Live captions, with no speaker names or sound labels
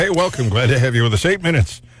Hey, welcome. Glad to have you with us. 8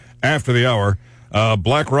 minutes after the hour.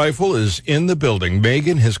 Black Rifle is in the building.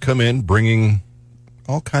 Megan has come in bringing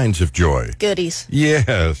all kinds of joy. Goodies.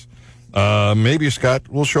 Yes. Maybe Scott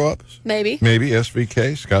will show up. Maybe. Maybe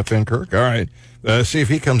SVK, Scott Van Kirk. All right. See if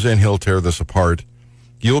he comes in, he'll tear this apart.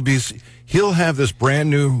 He'll have this brand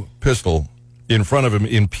new pistol in front of him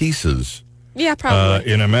in pieces. Yeah,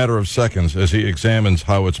 probably. In a matter of seconds as he examines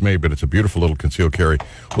how it's made, but it's a beautiful little concealed carry.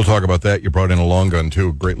 We'll talk about that. You brought in a long gun,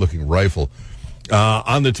 too. Great-looking rifle.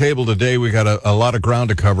 On the table today, we got a lot of ground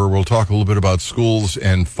to cover. We'll talk a little bit about schools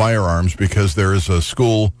and firearms because there is a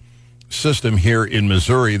school system here in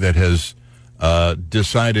Missouri that has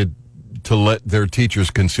decided to let their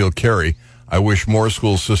teachers conceal carry. I wish more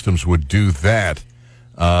school systems would do that.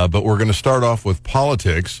 But we're going to start off with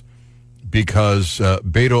politics because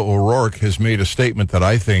Beto O'Rourke has made a statement that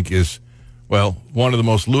I think is, well, one of the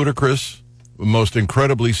most ludicrous, most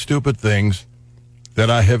incredibly stupid things that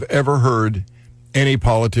I have ever heard any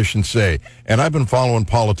politician say. And I've been following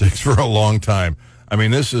politics for a long time. I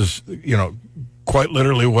mean, this is, quite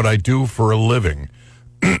literally what I do for a living.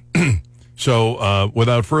 So,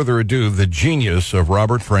 without further ado, the genius of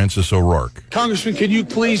Robert Francis O'Rourke. Congressman, can you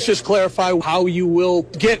please just clarify how you will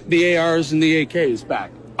get the ARs and the AKs back?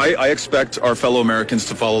 I expect our fellow Americans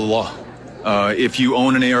to follow the law. If you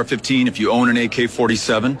own an AR-15, if you own an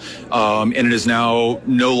AK-47, and it is now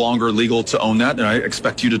no longer legal to own that, then I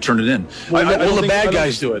expect you to turn it in. Will the bad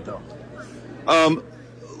guys do it, though?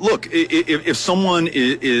 Look, if someone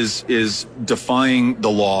is defying the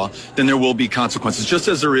law, then there will be consequences, just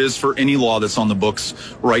as there is for any law that's on the books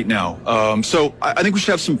right now. So I think we should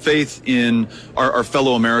have some faith in our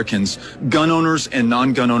fellow Americans, gun owners and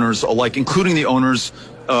non-gun owners alike, including the owners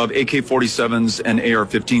of AK-47s and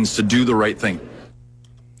AR-15s, to do the right thing.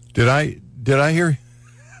 Did I hear?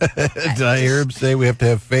 Did I hear him say we have to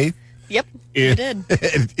have faith? Yep, you did.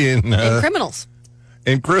 In criminals.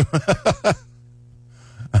 In criminals.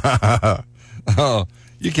 Oh,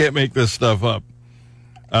 you can't make this stuff up.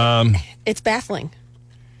 It's baffling.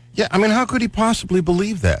 Yeah, I mean, how could he possibly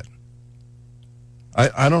believe that?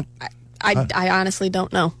 I don't. I honestly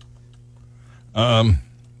don't know.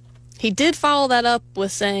 He did follow that up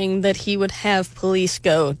with saying that he would have police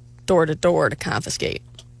go door to door to confiscate.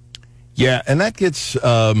 Yeah, and that gets...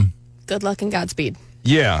 good luck and Godspeed.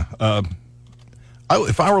 Yeah.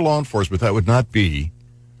 If I were law enforcement, that would not be...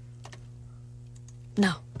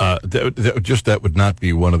 No. That would not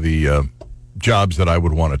be one of the jobs that I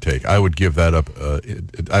would want to take. I would give that up.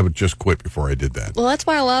 I would just quit before I did that. Well, that's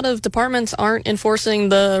why a lot of departments aren't enforcing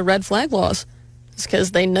the red flag laws. It's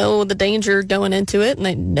because they know the danger going into it, and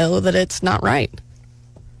they know that it's not right.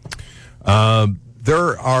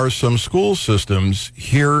 There are some school systems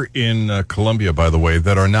here in Columbia, by the way,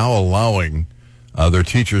 that are now allowing their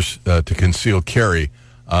teachers to conceal carry.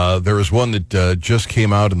 There was one that just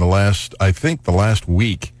came out in the last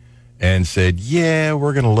week and said, yeah,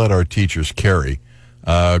 we're going to let our teachers carry.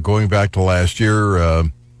 Going back to last year,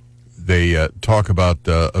 they talk about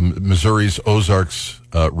Missouri's Ozarks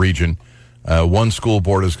region. One school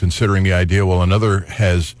board is considering the idea, while another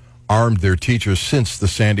has armed their teachers since the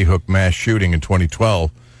Sandy Hook mass shooting in 2012.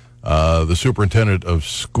 The superintendent of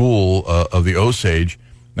school of the Osage,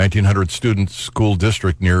 1,900-student school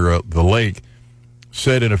district near the lake,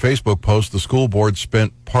 said in a Facebook post the school board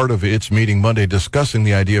spent part of its meeting Monday discussing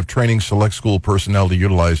the idea of training select school personnel to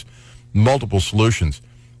utilize multiple solutions.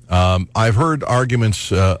 I've heard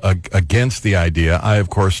arguments against the idea. I, of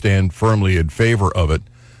course, stand firmly in favor of it.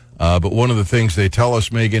 But one of the things they tell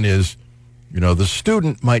us, Megan, is, the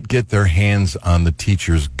student might get their hands on the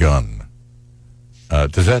teacher's gun.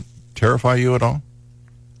 Does that terrify you at all?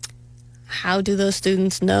 How do those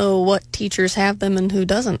students know what teachers have them and who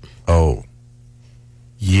doesn't? Oh,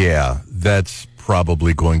 yeah, that's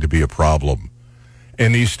probably going to be a problem.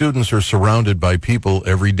 And these students are surrounded by people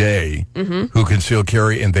every day who conceal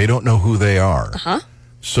carry, and they don't know who they are. Uh-huh.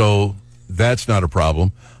 So that's not a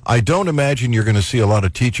problem. I don't imagine you're going to see a lot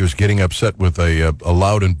of teachers getting upset with a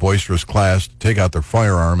loud and boisterous class to take out their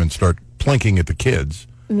firearm and start plinking at the kids.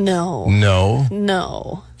 No.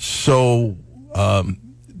 No? So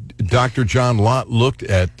Dr. John Lott looked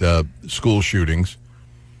at school shootings,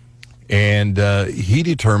 and he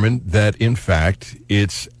determined that, in fact,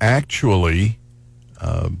 it's actually...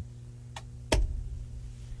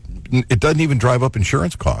 it doesn't even drive up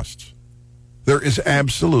insurance costs. There is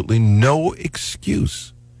absolutely no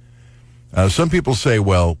excuse. Some people say,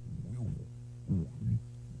 well,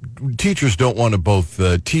 teachers don't want to both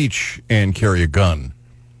teach and carry a gun,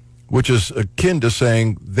 which is akin to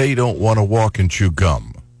saying they don't want to walk and chew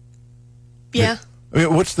gum. Yeah. I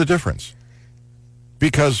mean, what's the difference?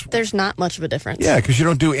 Because, There's not much of a difference. yeah, because you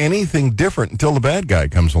don't do anything different until the bad guy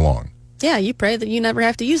comes along. Yeah, you pray that you never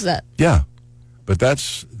have to use that. Yeah, but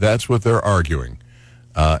that's what they're arguing,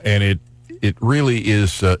 and it really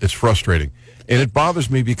is it's frustrating, and it bothers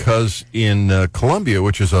me because in Columbia,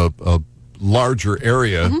 which is a larger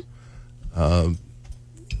area,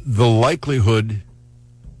 the likelihood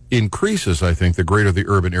increases. I think the greater the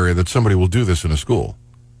urban area that somebody will do this in a school.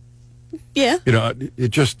 Yeah. You know, it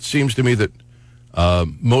just seems to me that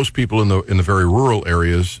most people in the very rural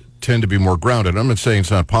areas tend to be more grounded. I'm not saying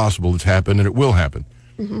it's not possible. It's happened and it will happen.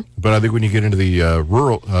 But I think when you get into the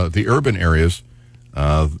the urban areas,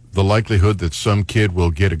 the likelihood that some kid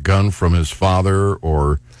will get a gun from his father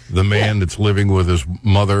or the man that's living with his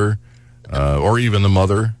mother or even the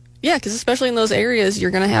mother. Yeah, because especially in those areas,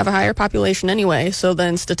 you're going to have a higher population anyway. So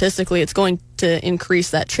then statistically, it's going to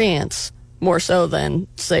increase that chance more so than,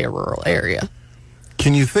 say, a rural area.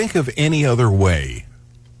 Can you think of any other way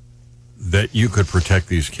that you could protect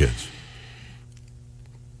these kids?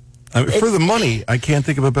 I mean, for the money, I can't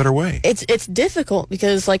think of a better way. It's difficult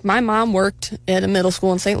because, like, my mom worked at a middle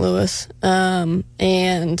school in St. Louis,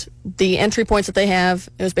 and the entry points that they have,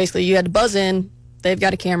 it was basically you had to buzz in, they've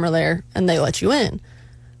got a camera there, and they let you in.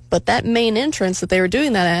 But that main entrance that they were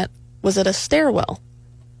doing that at was at a stairwell.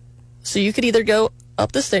 So you could either go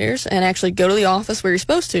up the stairs and actually go to the office where you're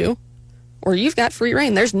supposed to, or you've got free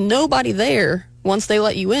reign. There's nobody there once they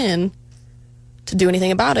let you in to do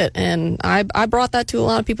anything about it. And I brought that to a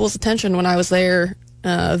lot of people's attention when I was there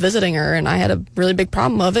visiting her, and I had a really big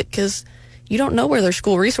problem of it because you don't know where their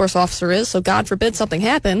school resource officer is, so God forbid something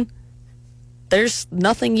happen. There's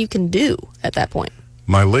nothing you can do at that point.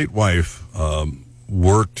 My late wife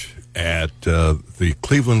worked at the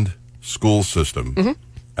Cleveland school system,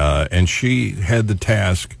 and she had the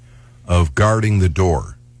task of guarding the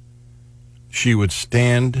door. She would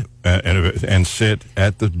stand and sit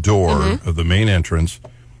at the door of the main entrance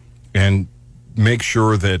and make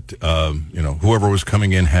sure that whoever was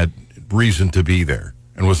coming in had reason to be there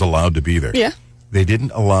and was allowed to be there. Yeah. They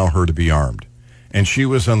didn't allow her to be armed. And she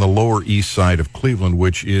was on the Lower East Side of Cleveland,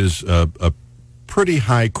 which is a pretty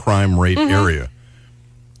high crime rate area.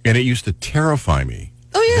 And it used to terrify me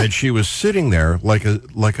that she was sitting there like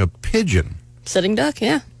a pigeon. Sitting duck,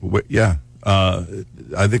 yeah. Yeah.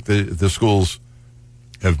 I think the schools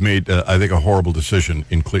have made, I think, a horrible decision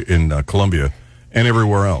in Columbia and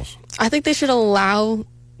everywhere else. I think they should allow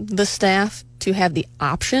the staff to have the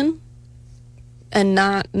option and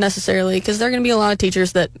not necessarily, because there are going to be a lot of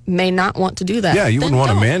teachers that may not want to do that. Yeah, you wouldn't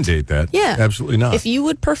want to mandate that. Yeah. Absolutely not. If you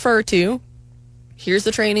would prefer to, here's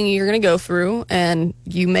the training you're going to go through, and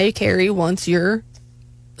you may carry once you're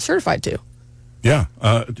certified to. Yeah,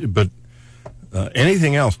 but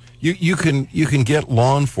anything else, you can get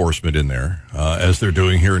law enforcement in there, as they're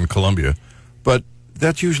doing here in Columbia, but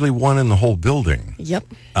that's usually one in the whole building. Yep.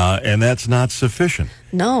 And that's not sufficient.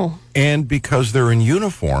 No. And because they're in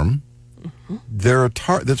uniform, they're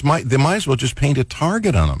they might as well just paint a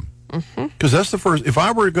target on them. Because that's the first. If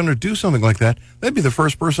I were going to do something like that, that'd be the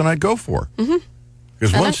first person I'd go for.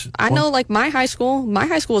 Because I know, like my high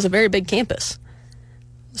school is a very big campus.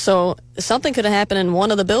 So something could have happened in one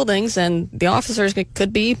of the buildings, and the officers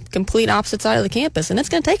could be complete opposite side of the campus, and it's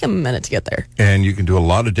going to take them a minute to get there. And you can do a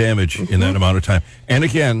lot of damage in that amount of time. And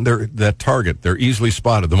again, they're easily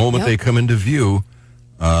spotted. The moment they come into view,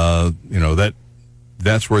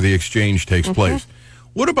 that's where the exchange takes place.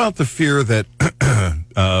 What about the fear that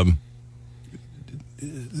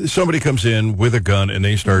somebody comes in with a gun and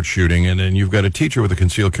they start shooting, and then you've got a teacher with a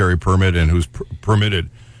concealed carry permit and who's permitted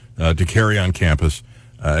to carry on campus,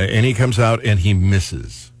 and he comes out and he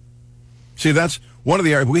misses? See, that's one of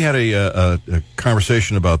the... We had a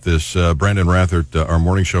conversation about this, Brandon Rathert, our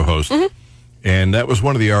morning show host, and that was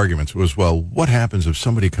one of the arguments was, well, what happens if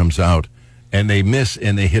somebody comes out and they miss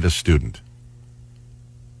and they hit a student?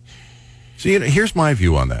 See, here's my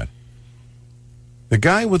view on that. The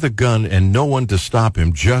guy with a gun and no one to stop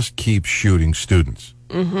him just keeps shooting students.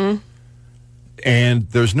 And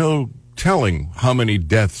there's no telling how many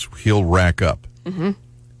deaths he'll rack up.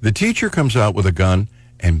 The teacher comes out with a gun,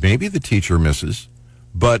 and maybe the teacher misses,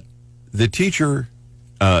 but the teacher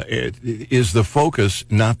is the focus,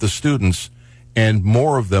 not the students, and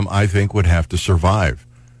more of them, I think, would have to survive.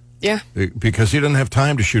 Yeah. Because he doesn't have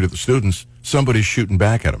time to shoot at the students. Somebody's shooting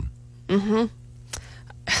back at him.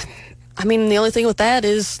 I mean, the only thing with that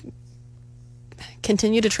is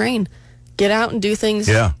continue to train. Get out and do things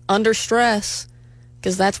under stress,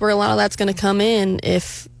 because that's where a lot of that's going to come in.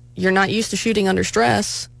 If you're not used to shooting under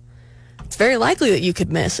stress, it's very likely that you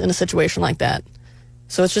could miss in a situation like that.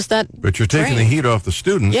 So it's just that. But you're taking the heat off the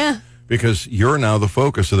students. Yeah. Because you're now the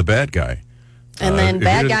focus of the bad guy. And then if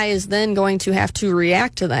bad you guy is then going to have to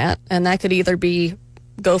react to that, and that could either be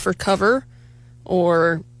go for cover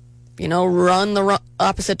or, run the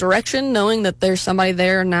opposite direction, knowing that there's somebody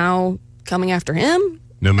there now coming after him.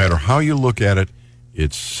 No matter how you look at it,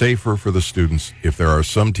 it's safer for the students if there are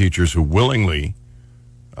some teachers who willingly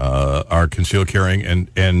are concealed carrying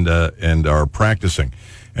and are practicing.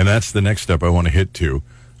 And that's the next step I want to hit to.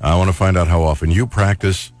 I want to find out how often you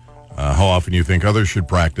practice, how often you think others should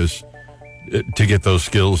practice to get those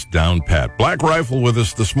skills down pat. Black Rifle with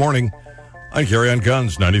us this morning on Carry On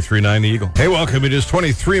Guns, 93.9 The Eagle. Hey, welcome. It is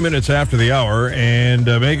 23 minutes after the hour, and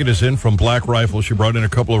Megan is in from Black Rifle. She brought in a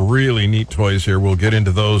couple of really neat toys here. We'll get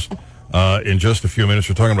into those in just a few minutes.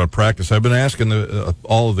 We're talking about practice. I've been asking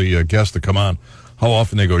all of the guests that come on how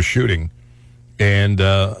often they go shooting, and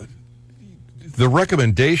the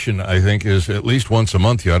recommendation, I think, is at least once a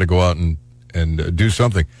month you ought to go out and do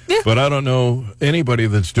something. Yeah. But I don't know anybody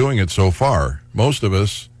that's doing it so far. Most of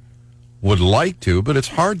us would like to, but it's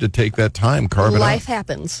hard to take that time, carve it out. Life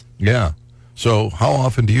happens. Yeah. So how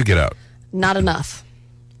often do you get out? Not enough.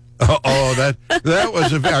 That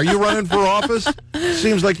was are you running for office?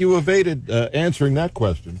 Seems like you evaded answering that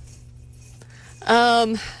question.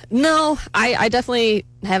 No, I definitely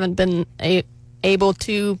haven't been able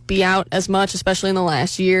to be out as much, especially in the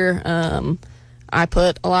last year. I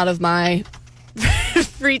put a lot of my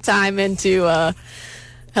free time into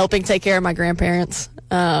helping take care of my grandparents.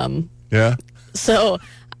 Yeah. So.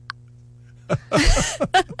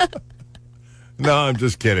 No, I'm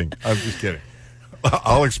just kidding.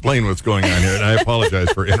 I'll explain what's going on here, and I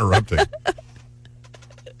apologize for interrupting.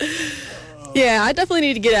 Yeah, I definitely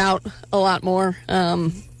need to get out a lot more.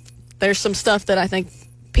 There's some stuff that I think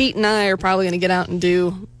Pete and I are probably going to get out and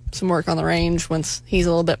do some work on the range once he's a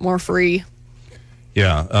little bit more free.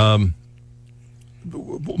 Yeah.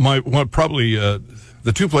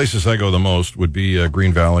 The two places I go the most would be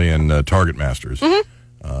Green Valley and Target Masters.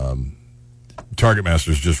 Mm-hmm. Target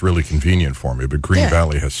Masters is just really convenient for me, but Green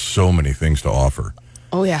Valley has so many things to offer.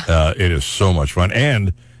 Oh, yeah. It is so much fun.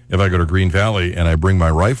 And if I go to Green Valley and I bring my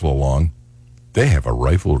rifle along, they have a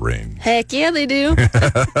rifle range. Heck yeah, they do.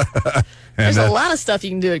 There's a lot of stuff you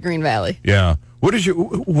can do at Green Valley. Yeah. What is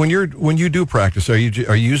when you do practice? Are you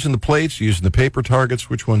using the plates? Using the paper targets?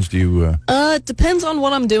 Which ones do you? It depends on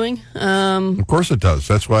what I'm doing. Of course it does.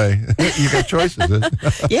 That's why you got choices.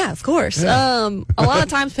 Yeah, of course. Yeah. A lot of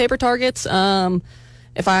times paper targets.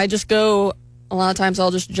 If I just go, a lot of times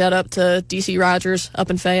I'll just jet up to DC Rogers up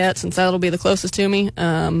in Fayette, since that'll be the closest to me.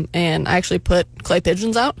 And I actually put clay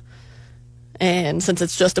pigeons out. And since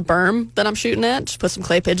it's just a berm that I'm shooting at, just put some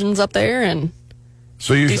clay pigeons up there and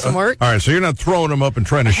do some work. All right, so you're not throwing them up and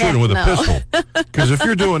trying to shoot them with a pistol. Because if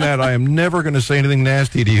you're doing that, I am never going to say anything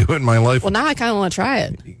nasty to you in my life. Well, now I kind of want to try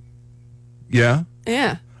it. Yeah?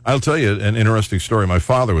 Yeah. I'll tell you an interesting story. My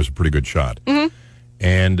father was a pretty good shot. Mm-hmm.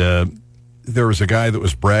 And there was a guy that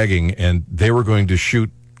was bragging, and they were going to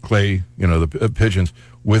shoot clay, the pigeons,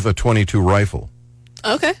 with a .22 rifle.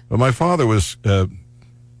 Okay. But my father was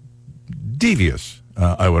devious,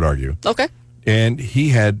 I would argue. Okay. And he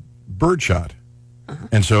had birdshot. Uh-huh.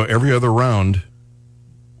 And so every other round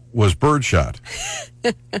was birdshot.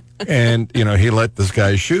 And, he let this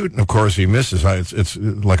guy shoot, and of course he misses. It's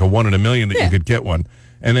like a 1 in a million that you could get one.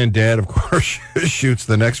 And then Dad, of course, shoots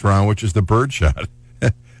the next round, which is the birdshot.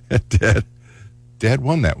 Dad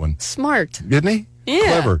won that one. Smart. Didn't he?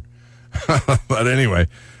 Yeah. Clever. But anyway,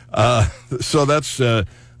 so that's...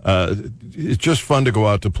 it's just fun to go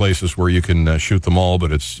out to places where you can shoot them all,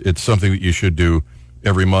 but it's something that you should do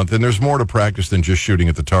every month. And there's more to practice than just shooting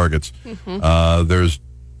at the targets. Mm-hmm. There's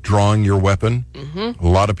drawing your weapon. Mm-hmm. A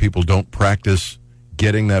lot of people don't practice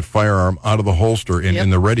getting that firearm out of the holster in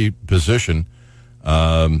the ready position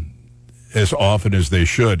as often as they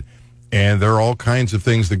should. And there are all kinds of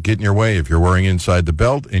things that get in your way. If you're wearing inside the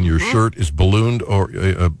belt and your shirt is ballooned or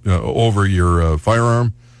over your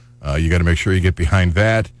firearm, you got to make sure you get behind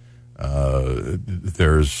that.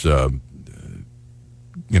 There's,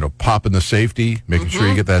 popping the safety, making sure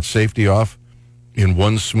you get that safety off in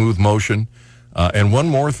one smooth motion. And one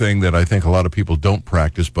more thing that I think a lot of people don't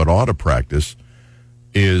practice but ought to practice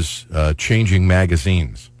is changing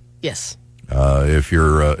magazines. Yes. If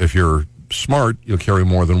you're smart, you'll carry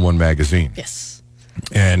more than one magazine. Yes.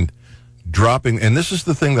 And and this is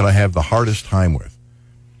the thing that I have the hardest time with.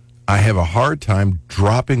 I have a hard time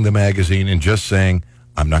dropping the magazine and just saying,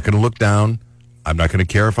 I'm not going to look down. I'm not going to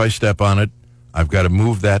care if I step on it. I've got to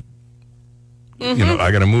move that,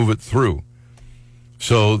 I got to move it through.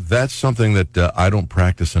 So that's something that I don't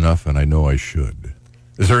practice enough, and I know I should.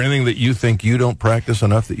 Is there anything that you think you don't practice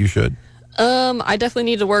enough that you should? I definitely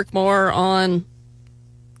need to work more on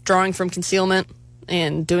drawing from concealment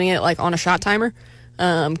and doing it like on a shot timer,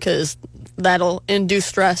 because that'll induce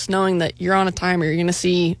stress knowing that you're on a timer. You're going to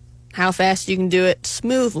see how fast you can do it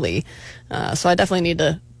smoothly. So I definitely need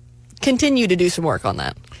to continue to do some work on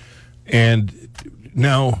that. And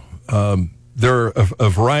now there are a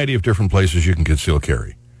variety of different places you can conceal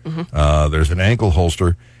carry. There's an ankle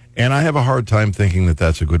holster, and I have a hard time thinking that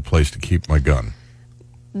that's a good place to keep my gun.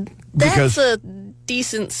 That's a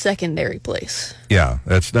decent secondary place. Yeah,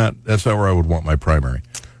 that's not where I would want my primary.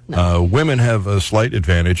 No. Women have a slight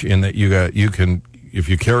advantage in that you can, if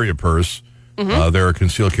you carry a purse, there are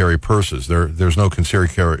concealed carry purses. There's no concealed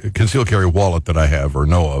carry wallet that I have or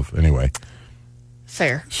know of anyway.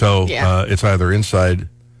 Fair. So Yeah. it's either inside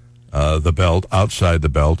the belt, outside the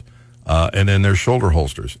belt, and then there's shoulder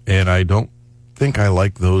holsters. And I don't think I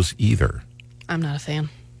like those either. I'm not a fan.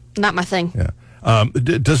 Not my thing. Yeah.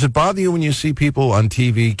 Does it bother you when you see people on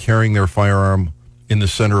TV carrying their firearm in the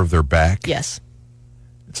center of their back? Yes.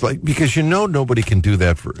 It's like, because nobody can do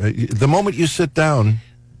that. For the moment you sit down.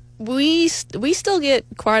 We still get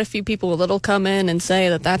quite a few people that'll come in and say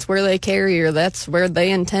that that's where they carry or that's where they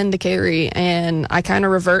intend to carry. And I kind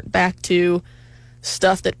of revert back to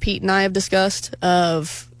stuff that Pete and I have discussed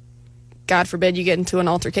of, God forbid you get into an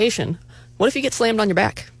altercation. What if you get slammed on your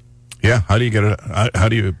back? Yeah, how do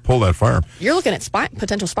you pull that firearm? You're looking at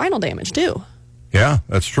potential spinal damage too. Yeah,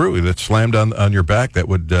 that's true. If it's slammed on your back, that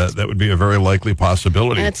would be a very likely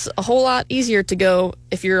possibility. And it's a whole lot easier to go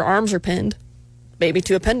if your arms are pinned, maybe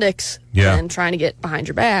to appendix, than trying to get behind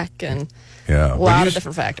your back and a lot of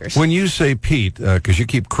different factors. When you say Pete, because you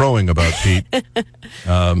keep crowing about Pete,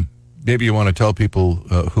 maybe you want to tell people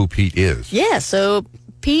who Pete is. Yeah, so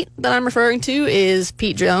Pete that I'm referring to is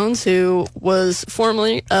Pete Jones, who was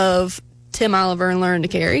formerly of Tim Oliver and Learn to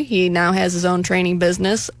Carry. He now has his own training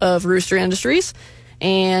business of Rooster Industries,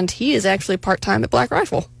 and he is actually part-time at Black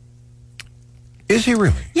Rifle. Is he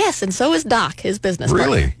really? Yes, and so is Doc, his business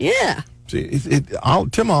Really? partner. Yeah. See,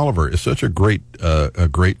 Tim Oliver is such a great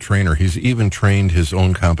trainer. He's even trained his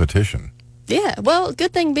own competition. Yeah, well,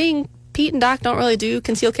 good thing being Pete and Doc don't really do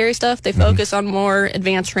concealed carry stuff. They focus on more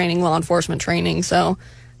advanced training, law enforcement training, so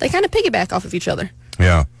they kind of piggyback off of each other.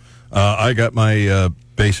 Yeah. I got my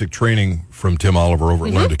basic training from Tim Oliver over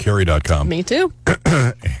at learntocarry.com. Me too.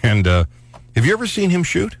 And have you ever seen him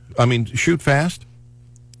shoot? I mean, shoot fast?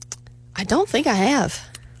 I don't think I have.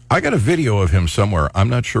 I got a video of him somewhere. I'm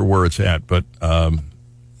not sure where it's at, but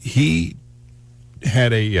he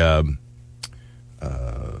had a,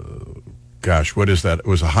 what is that? It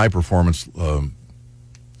was a high-performance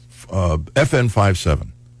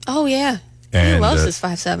FN-57. Oh, yeah. And, he loves his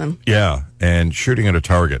 5.7. Yeah, and shooting at a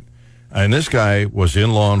target. And this guy was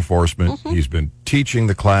in law enforcement. He's been teaching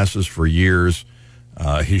the classes for years.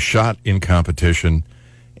 He shot in competition.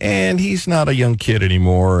 And he's not a young kid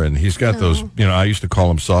anymore. And he's got those, I used to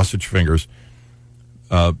call him sausage fingers.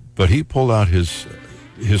 But he pulled out his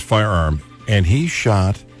firearm, and he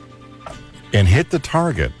shot and hit the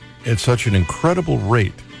target at such an incredible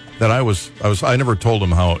rate that I never told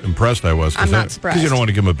him how impressed I was. I'm not surprised. Because you don't want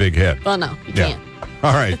to give him a big head. Well, no, you can't.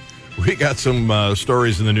 All right. We got some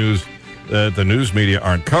stories in the news that the news media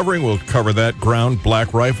aren't covering. We'll cover that ground.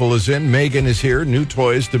 Black Rifle is in. Megan is here. New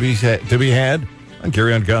toys to be had. On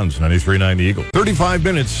Carry On Guns, 93.9 The Eagle. 35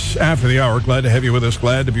 minutes after the hour. Glad to have you with us.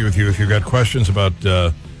 Glad to be with you. If you've got questions about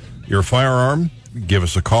your firearm, give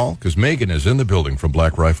us a call, because Megan is in the building from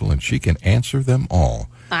Black Rifle, and she can answer them all.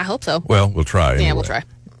 I hope so. Well, we'll try. Yeah, anyway. we'll try.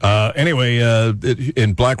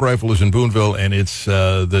 And Black Rifle is in Boonville, and it's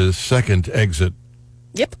the second exit.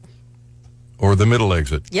 Yep. Or the middle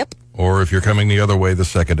exit. Yep. Or if you're coming the other way, the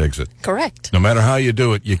second exit. Correct. No matter how you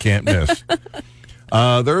do it, you can't miss.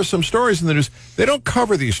 There are some stories in the news. They don't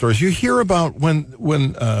cover these stories. You hear about when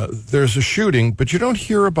there's a shooting, but you don't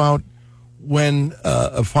hear about when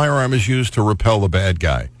a firearm is used to repel the bad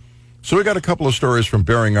guy. So we got a couple of stories from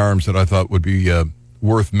Bearing Arms that I thought would be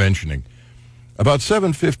worth mentioning. About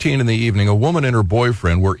 7:15 in the evening, a woman and her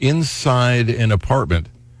boyfriend were inside an apartment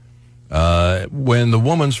when the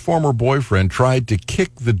woman's former boyfriend tried to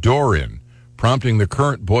kick the door in, prompting the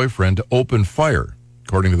current boyfriend to open fire,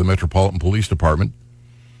 according to the Metropolitan Police Department.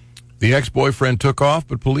 The ex-boyfriend took off,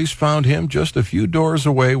 but police found him just a few doors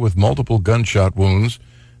away with multiple gunshot wounds,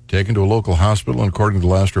 taken to a local hospital, and according to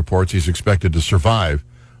last reports, he's expected to survive.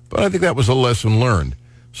 But I think that was a lesson learned.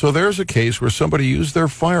 So there's a case where somebody used their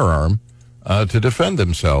firearm to defend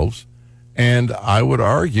themselves, and I would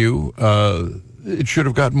argue it should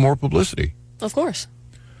have gotten more publicity. Of course.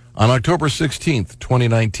 On October 16th,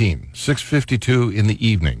 2019, 6:52 in the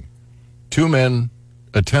evening, two men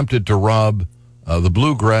attempted to rob the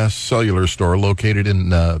Bluegrass Cellular store located in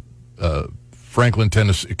Franklin,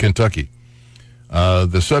 Tennessee, Kentucky.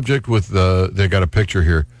 The subject with they got a picture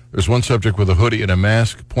here. There's one subject with a hoodie and a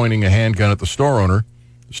mask pointing a handgun at the store owner.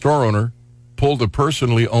 The store owner pulled a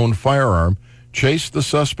personally owned firearm, chased the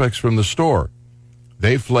suspects from the store.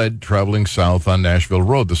 They fled, traveling south on Nashville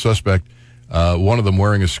Road. The suspect, one of them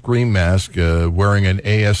wearing a scream mask, wearing an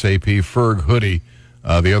ASAP Ferg hoodie.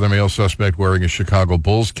 The other male suspect wearing a Chicago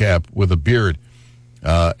Bulls cap with a beard.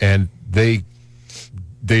 And they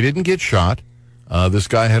didn't get shot. This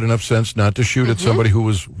guy had enough sense not to shoot at somebody who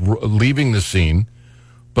was leaving the scene.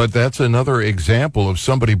 But that's another example of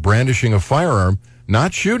somebody brandishing a firearm,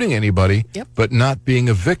 not shooting anybody, but not being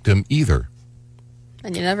a victim either.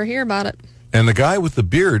 And you never hear about it. And the guy with the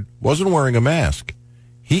beard wasn't wearing a mask.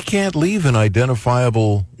 He can't leave an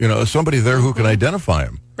identifiable, somebody there who can identify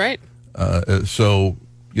him. Right. So,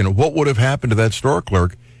 what would have happened to that store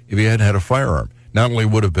clerk if he hadn't had a firearm? Not only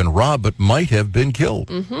would have been robbed, but might have been killed.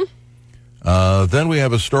 Then we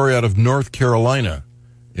have a story out of North Carolina.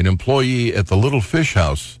 An employee at the Little Fish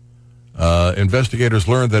House. Investigators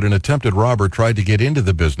learned that an attempted robber tried to get into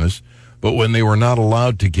the business, but when they were not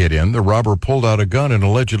allowed to get in, the robber pulled out a gun and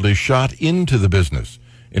allegedly shot into the business.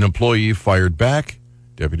 An employee fired back.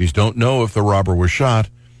 Deputies don't know if the robber was shot,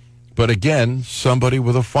 but again, somebody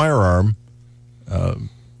with a firearm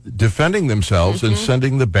defending themselves and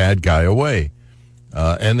sending the bad guy away.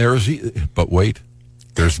 But wait,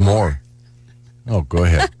 there's more. Oh, go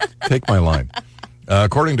ahead. Take my line.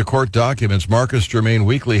 According to court documents, Marcus Jermaine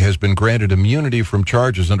Weekly has been granted immunity from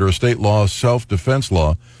charges under a state law self-defense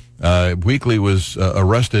law. Weekly was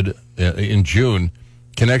arrested in June in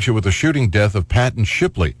connection with the shooting death of Patton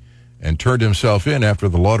Shipley and turned himself in after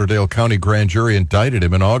the Lauderdale County grand jury indicted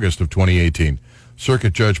him in August of 2018.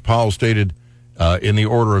 Circuit Judge Powell stated in the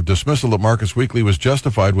order of dismissal that Marcus Weekly was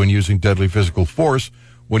justified when using deadly physical force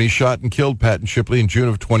when he shot and killed Patton Shipley in June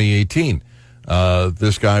of 2018.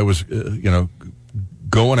 This guy was,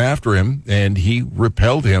 going after him, and he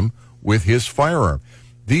repelled him with his firearm.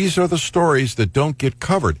 These are the stories that don't get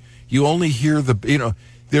covered. You only hear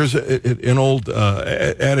there's an old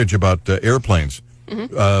adage about airplanes.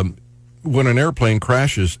 When an airplane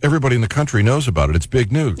crashes, everybody in the country knows about it. It's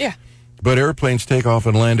big news. Yeah. But airplanes take off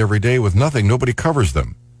and land every day with nothing. Nobody covers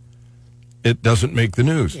them. It doesn't make the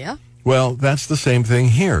news. Yeah. Well, that's the same thing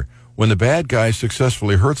here. When the bad guy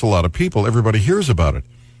successfully hurts a lot of people, everybody hears about it.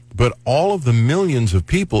 But all of the millions of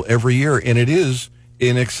people every year, and it is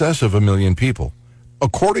in excess of 1 million people,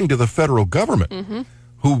 according to the federal government,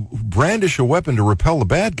 who brandish a weapon to repel the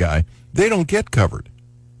bad guy, they don't get covered.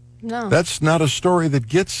 No. That's not a story that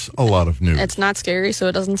gets a lot of news. It's not scary, so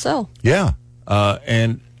it doesn't sell. Yeah.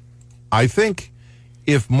 And I think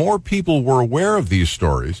if more people were aware of these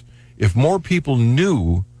stories, if more people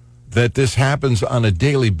knew that this happens on a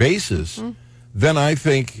daily basis, then I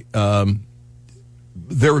think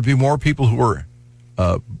there would be more people who were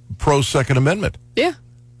pro-Second Amendment. Yeah.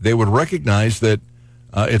 They would recognize that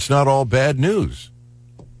it's not all bad news.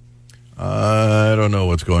 I don't know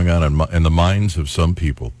what's going on in the minds of some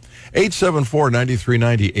people.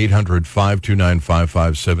 874-9390,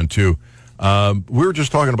 800-529-5572. We were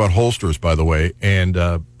just talking about holsters, by the way, and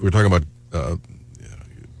we were talking about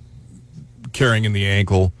carrying in the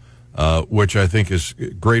ankle, which I think is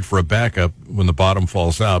great for a backup when the bottom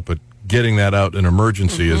falls out, but getting that out in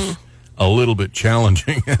emergency is a little bit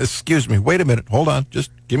challenging. Excuse me. Wait a minute. Hold on.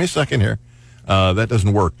 Just give me a second here. That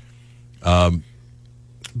doesn't work.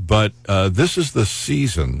 But this is the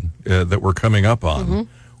season that we're coming up on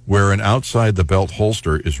where an outside-the-belt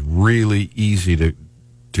holster is really easy to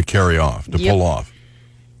carry off, to pull off.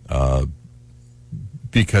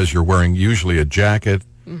 Because you're wearing usually a jacket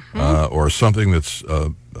or something that's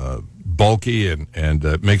bulky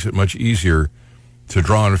and makes it much easier to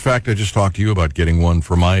draw. And in fact, I just talked to you about getting one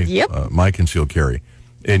for my my concealed carry.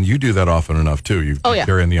 And you do that often enough, too. You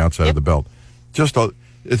carry on the outside of the belt.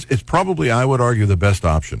 It's probably, I would argue, the best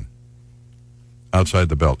option outside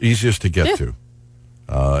the belt. Easiest to get to.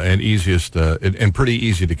 And easiest and pretty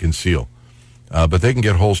easy to conceal. But they can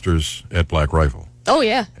get holsters at Black Rifle. Oh,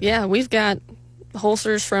 yeah. Yeah, we've got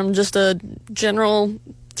holsters from just a general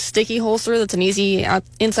sticky holster that's an easy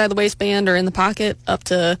inside the waistband or in the pocket up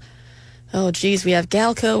to, we have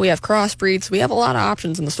Galco, we have Crossbreeds. We have a lot of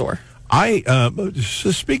options in the store.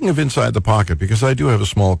 Speaking of inside the pocket, because I do have a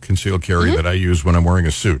small concealed carry that I use when I'm wearing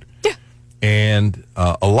a suit. Yeah. And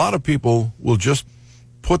a lot of people will just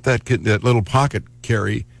put that little pocket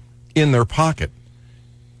carry in their pocket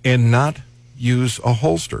and not use a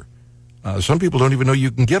holster. Some people don't even know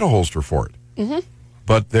you can get a holster for it.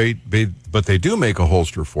 But they do make a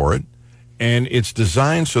holster for it, and it's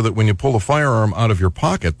designed so that when you pull a firearm out of your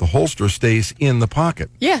pocket, the holster stays in the pocket.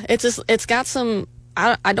 Yeah, it's got some.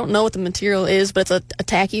 I don't know what the material is, but it's a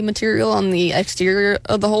tacky material on the exterior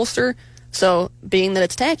of the holster. So, being that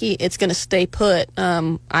it's tacky, it's going to stay put.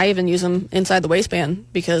 I even use them inside the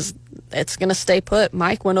waistband because it's going to stay put.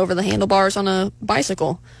 Mike went over the handlebars on a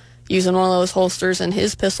bicycle using one of those holsters, and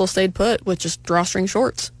his pistol stayed put with just drawstring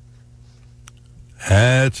shorts.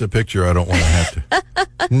 That's a picture I don't want to have to.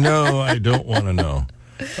 No, I don't want to know.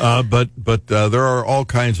 But there are all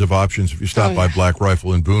kinds of options. If you stop by Black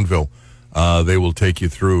Rifle in Boonville, they will take you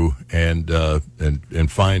through and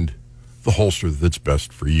find the holster that's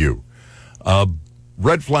best for you.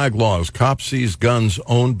 Red flag laws. Cop sees guns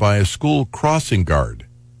owned by a school crossing guard.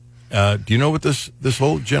 Do you know what this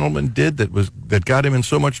old gentleman did that got him in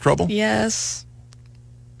so much trouble? Yes.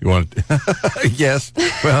 You want? Yes.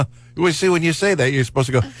 Well, see, when you say that, you're supposed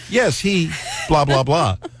to go, yes, he, blah blah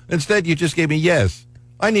blah. Instead, you just gave me yes.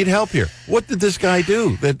 I need help here. What did this guy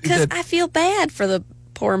do? Because I feel bad for the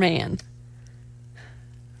poor man.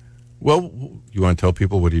 Well, you want to tell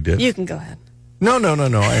people what he did? You can go ahead. No.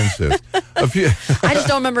 I insist. I just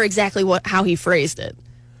don't remember exactly how he phrased it.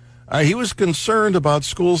 He was concerned about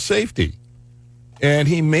school safety, and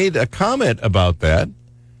he made a comment about that.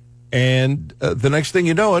 And the next thing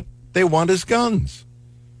you know it, they want his guns.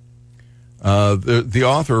 The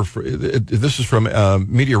author, this is from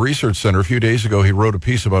Media Research Center. A few days ago, he wrote a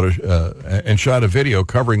piece about and shot a video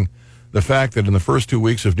covering the fact that in the first 2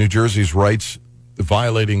 weeks of New Jersey's rights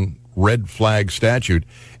violating red flag statute,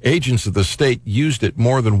 agents of the state used it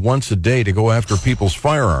more than once a day to go after people's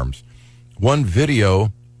firearms. One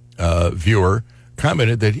video viewer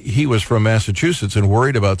commented that he was from Massachusetts and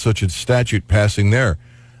worried about such a statute passing there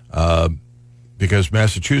because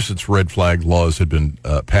Massachusetts red flag laws had been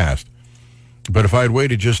passed. But if I had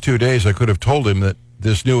waited just 2 days, I could have told him that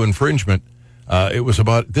this new infringement,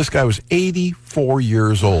 this guy was 84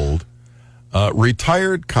 years old,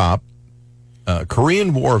 retired cop,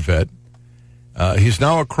 Korean War vet. He's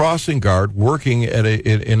now a crossing guard working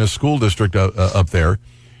in a school district up there.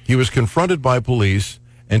 He was confronted by police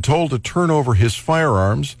and told to turn over his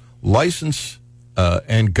firearms, license,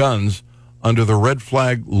 and guns under the red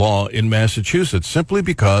flag law in Massachusetts simply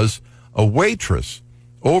because a waitress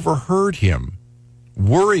overheard him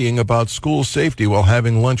worrying about school safety while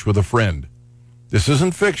having lunch with a friend. This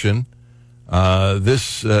isn't fiction.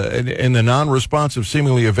 In the non-responsive,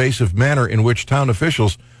 seemingly evasive manner in which town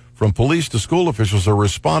officials, from police to school officials, are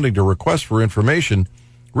responding to requests for information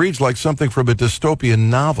reads like something from a dystopian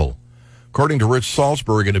novel. According to Rich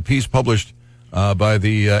Salzberg in a piece published by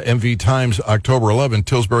the MV Times October 11,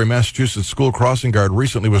 Tillsbury, Massachusetts school crossing guard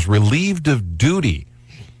recently was relieved of duty,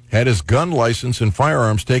 had his gun license and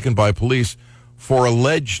firearms taken by police for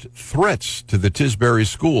alleged threats to the Tisbury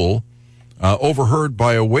school, overheard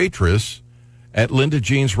by a waitress at Linda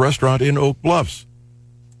Jean's restaurant in Oak Bluffs.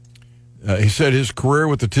 He said his career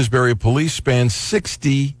with the Tisbury police spanned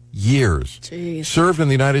 60 years. Jeez. Served in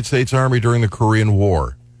the United States Army during the Korean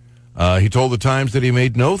War. He told the Times that he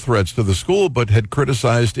made no threats to the school, but had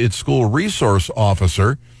criticized its school resource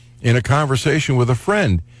officer in a conversation with a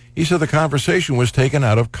friend. He said the conversation was taken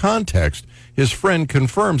out of context. His friend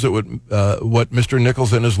confirms that what Mr.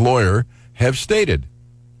 Nichols and his lawyer have stated.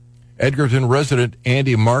 Edgerton resident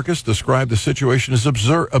Andy Marcus described the situation as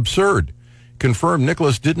absurd. Confirmed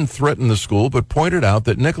Nicholas didn't threaten the school, but pointed out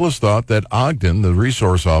that Nicholas thought that Ogden, the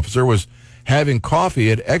resource officer, was having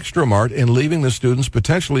coffee at Extra Mart and leaving the students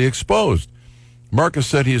potentially exposed. Marcus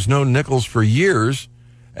said he has known Nichols for years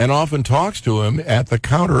and often talks to him at the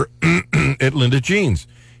counter at Linda Jean's.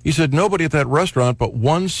 He said nobody at that restaurant but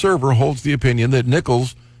one server holds the opinion that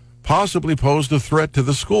Nichols possibly posed a threat to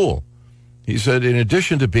the school. He said in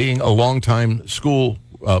addition to being a longtime school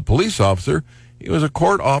police officer, he was a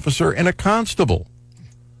court officer and a constable.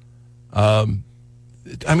 I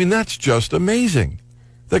mean, that's just amazing.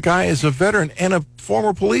 The guy is a veteran and a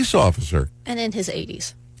former police officer. And in his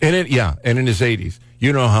 80s. And in his 80s.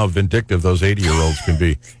 You know how vindictive those 80-year-olds can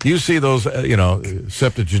be. You see those,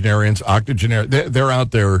 septuagenarians, octogenarians, they're out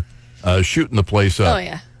there shooting the place up. Oh,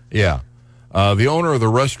 yeah. Yeah. The owner of the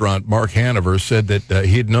restaurant, Mark Hanover, said that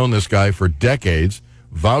he had known this guy for decades,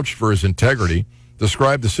 vouched for his integrity,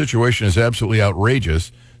 described the situation as absolutely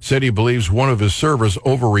outrageous, said he believes one of his servers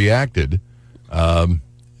overreacted.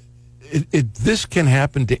 This can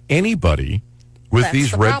happen to anybody with That's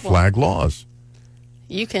these the red problem. flag laws.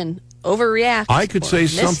 You can overreact. I could or say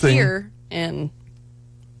something. mishear, and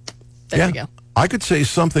there you go. I could say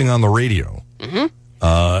something on the radio. Mm-hmm.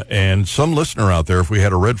 And some listener out there, if we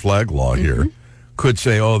had a red flag law here, could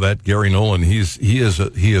say, "Oh, that Gary Nolan, he is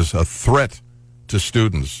a threat to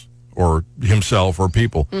students or himself or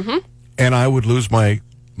people, and I would lose my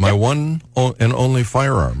one and only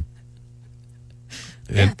firearm.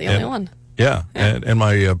 Yeah, the only one. Yeah, and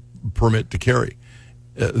my permit to carry.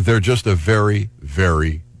 They're just a very,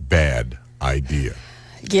 very bad idea.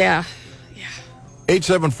 Yeah.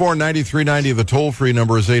 874-9390. The toll-free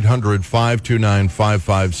number is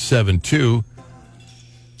 800-529-5572.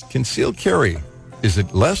 Concealed carry, is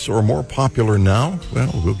it less or more popular now? Well,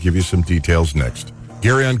 we'll give you some details next.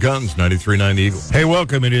 Gary on Guns, 93.9 Eagle. Hey,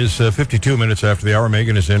 welcome. It is 52 minutes after the hour.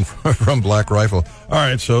 Megan is in from Black Rifle. All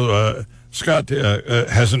right, so Scott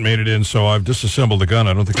hasn't made it in, so I've disassembled the gun.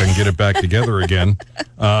 I don't think I can get it back together again.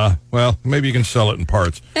 Well, maybe you can sell it in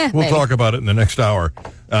parts. We'll maybe. talk about it in the next hour.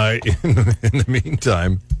 In the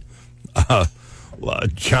meantime,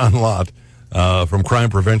 John Lott from Crime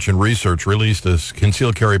Prevention Research released this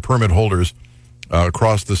concealed carry permit holders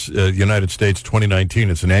across the United States 2019.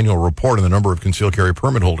 It's an annual report on the number of concealed carry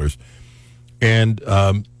permit holders. And,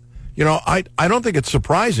 I don't think it's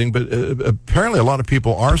surprising, but apparently a lot of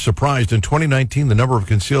people are surprised. In 2019, the number of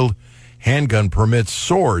concealed handgun permits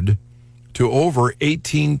soared to over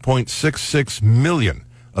 18.66 million,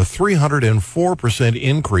 a 304%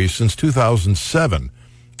 increase since 2007,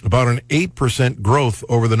 about an 8% growth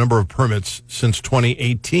over the number of permits since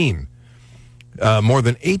 2018. More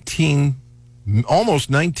than almost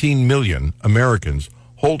 19 million Americans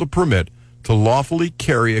hold a permit to lawfully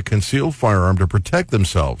carry a concealed firearm to protect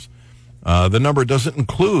themselves. The number doesn't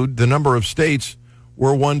include the number of states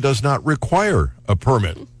where one does not require a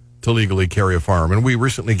permit to legally carry a firearm. And we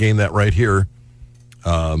recently gained that right here,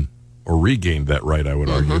 or regained that right, I would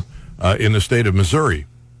argue, in the state of Missouri.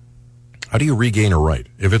 How do you regain a right?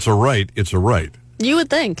 If it's a right, it's a right. You would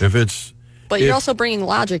think. But you're also bringing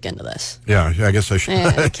logic into this. Yeah, I guess I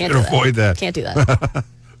should, Can't avoid that. Can't do that.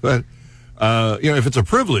 But, if it's a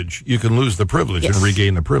privilege, you can lose the privilege and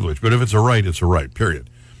regain the privilege. But if it's a right, period.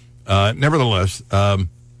 Nevertheless,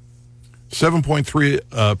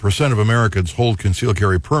 7.3% of Americans hold concealed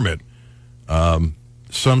carry permit.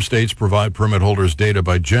 Some states provide permit holders data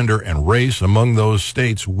by gender and race. Among those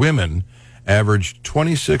states, women averaged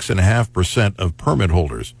 26.5% of permit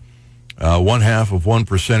holders. 1/2 of 1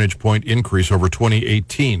 percentage point increase over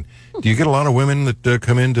 2018. Do you get a lot of women that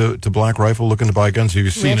come into Black Rifle looking to buy guns? Have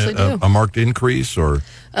you seen a marked increase? Or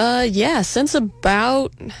yeah, since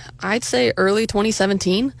about, I'd say, early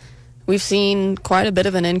 2017, we've seen quite a bit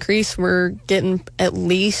of an increase. We're getting at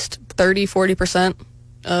least 30-40%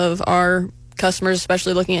 of our customers,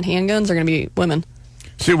 especially looking at handguns, are going to be women.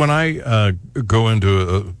 See, when I go into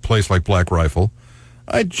a place like Black Rifle,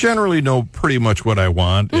 I generally know pretty much what I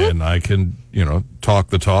want, and I can, talk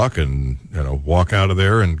the talk and, walk out of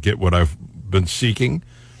there and get what I've been seeking.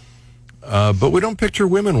 But we don't picture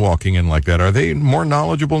women walking in like that. Are they more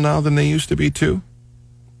knowledgeable now than they used to be, too?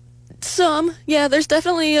 Some. Yeah, there's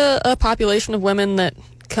definitely a population of women that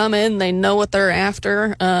come in, they know what they're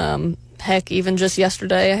after. Heck, even just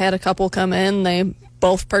yesterday, I had a couple come in. They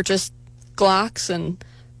both purchased Glocks, and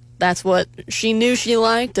that's what she knew she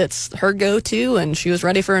liked. It's her go-to, and she was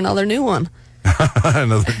ready for another new one.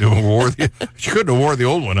 Another new one. She couldn't have wore the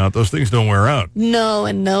old one out. Those things don't wear out. No,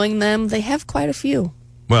 and knowing them, they have quite a few.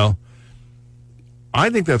 Well,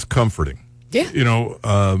 I think that's comforting. Yeah.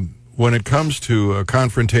 When it comes to a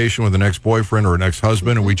confrontation with an ex-boyfriend or an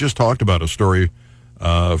ex-husband, and we just talked about a story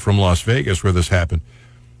from Las Vegas where this happened,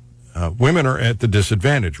 women are at the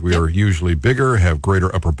disadvantage. We are usually bigger, have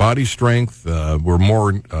greater upper body strength. We're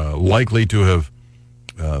more likely to have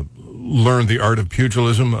learned the art of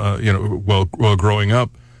pugilism, while growing up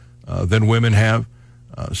than women have.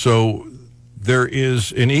 So there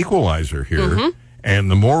is an equalizer here, and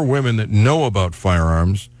the more women that know about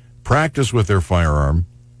firearms, practice with their firearm,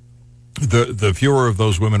 the fewer of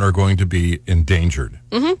those women are going to be endangered.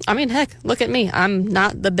 I mean, heck, look at me. I'm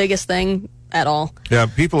not the biggest thing at all. Yeah,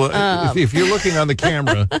 people, if you're looking on the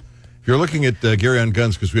camera, if you're looking at Gary on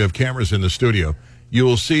Guns, because we have cameras in the studio, you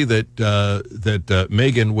will see that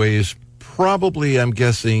Megan weighs probably, I'm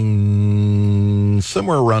guessing,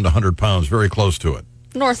 somewhere around 100 pounds, very close to it.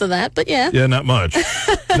 North of that, but yeah. Yeah, not much.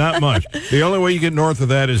 Not much. The only way you get north of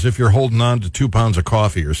that is if you're holding on to 2 pounds of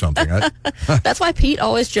coffee or something. That's why Pete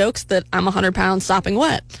always jokes that I'm 100 pounds sopping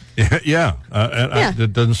wet. Yeah.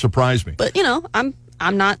 It doesn't surprise me. But I'm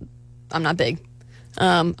not big.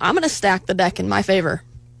 I'm going to stack the deck in my favor.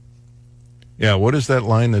 Yeah. What is that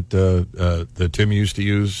line that Tim used to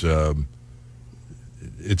use?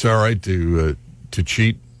 It's all right to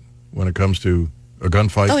cheat when it comes to a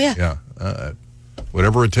gunfight. Oh yeah. Yeah.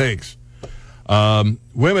 Whatever it takes.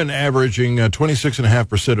 Women averaging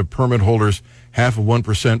 26.5% of permit holders, 0.5 of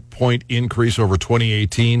 1% point increase over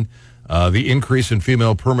 2018. The increase in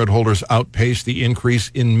female permit holders outpaced the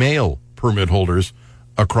increase in male permit holders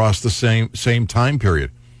across the same time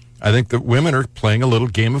period. I think that women are playing a little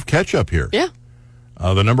game of catch-up here. Yeah.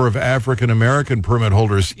 The number of African-American permit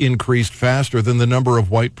holders increased faster than the number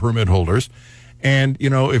of white permit holders. And, you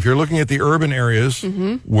know, if you're looking at the urban areas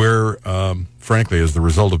where, frankly, as the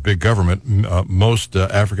result of big government, most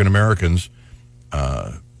African-Americans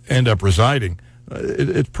end up residing,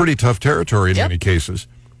 it's pretty tough territory in many cases.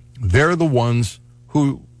 They're the ones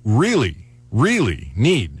who really, really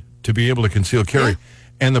need to be able to conceal carry. Yeah.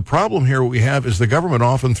 And the problem here we have is the government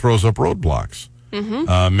often throws up roadblocks.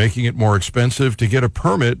 Making it more expensive to get a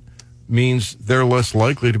permit means they're less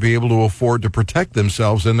likely to be able to afford to protect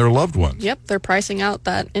themselves and their loved ones. Yep, they're pricing out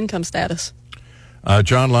that income status.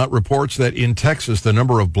 John Lott reports that in Texas, the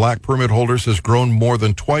number of black permit holders has grown more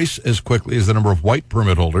than twice as quickly as the number of white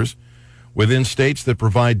permit holders. Within states that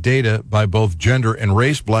provide data by both gender and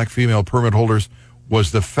race, black female permit holders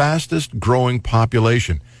was the fastest growing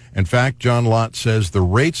population. In fact, John Lott says the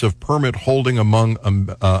rates of permit holding among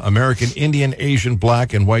American Indian, Asian,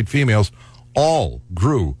 black, and white females all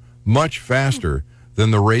grew much faster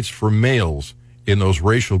than the rates for males in those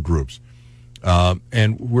racial groups.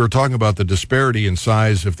 And we're talking about the disparity in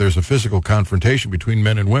size if there's a physical confrontation between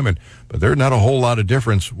men and women, but there's not a whole lot of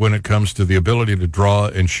difference when it comes to the ability to draw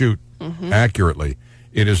and shoot accurately.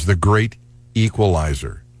 It is the great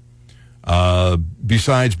equalizer.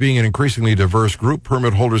 Besides being an increasingly diverse group,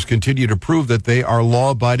 permit holders continue to prove that they are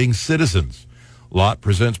law-abiding citizens. Lott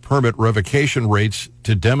presents permit revocation rates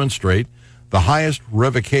to demonstrate the highest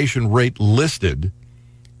revocation rate listed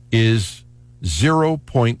is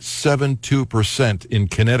 0.72% in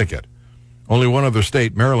Connecticut. Only one other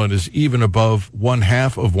state, Maryland, is even above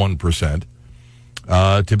 0.5%.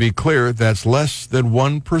 To be clear, that's less than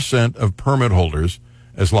 1% of permit holders,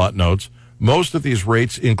 as Lott notes. Most of these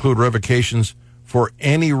rates include revocations for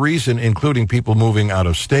any reason, including people moving out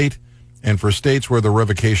of state, and for states where the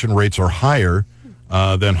revocation rates are higher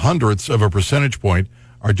than hundredths of a percentage point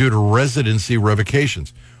are due to residency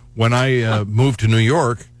revocations. When I moved to New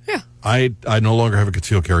York, I no longer have a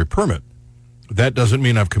concealed carry permit. That doesn't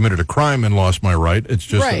mean I've committed a crime and lost my right. It's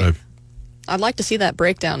just that I'd like to see that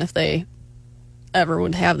breakdown if they ever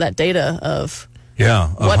would have that data of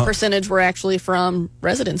what percentage were actually from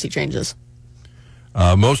residency changes.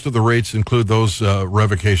 Most of the rates include those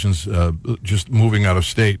revocations just moving out of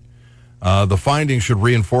state. The findings should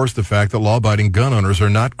reinforce the fact that law-abiding gun owners are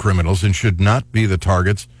not criminals and should not be the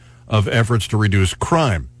targets of efforts to reduce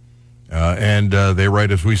crime. And they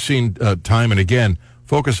write, as we've seen time and again,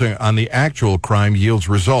 focusing on the actual crime yields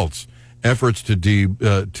results. Efforts to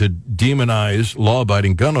demonize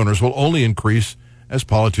law-abiding gun owners will only increase as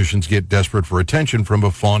politicians get desperate for attention from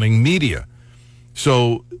a fawning media.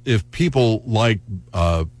 So if people like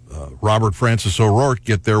Robert Francis O'Rourke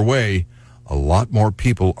get their way, a lot more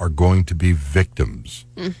people are going to be victims.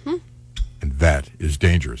 And that is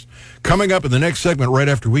dangerous. Coming up in the next segment, right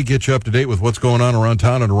after we get you up to date with what's going on around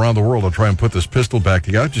town and around the world, I'll try and put this pistol back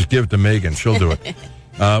together. I'll just give it to Megan. She'll do it.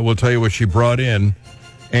 We'll tell you what she brought in.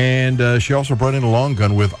 And she also brought in a long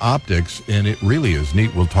gun with optics, and it really is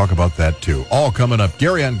neat. We'll talk about that, too. All coming up.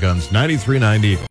 Gary on Guns, 93.9 Eagle.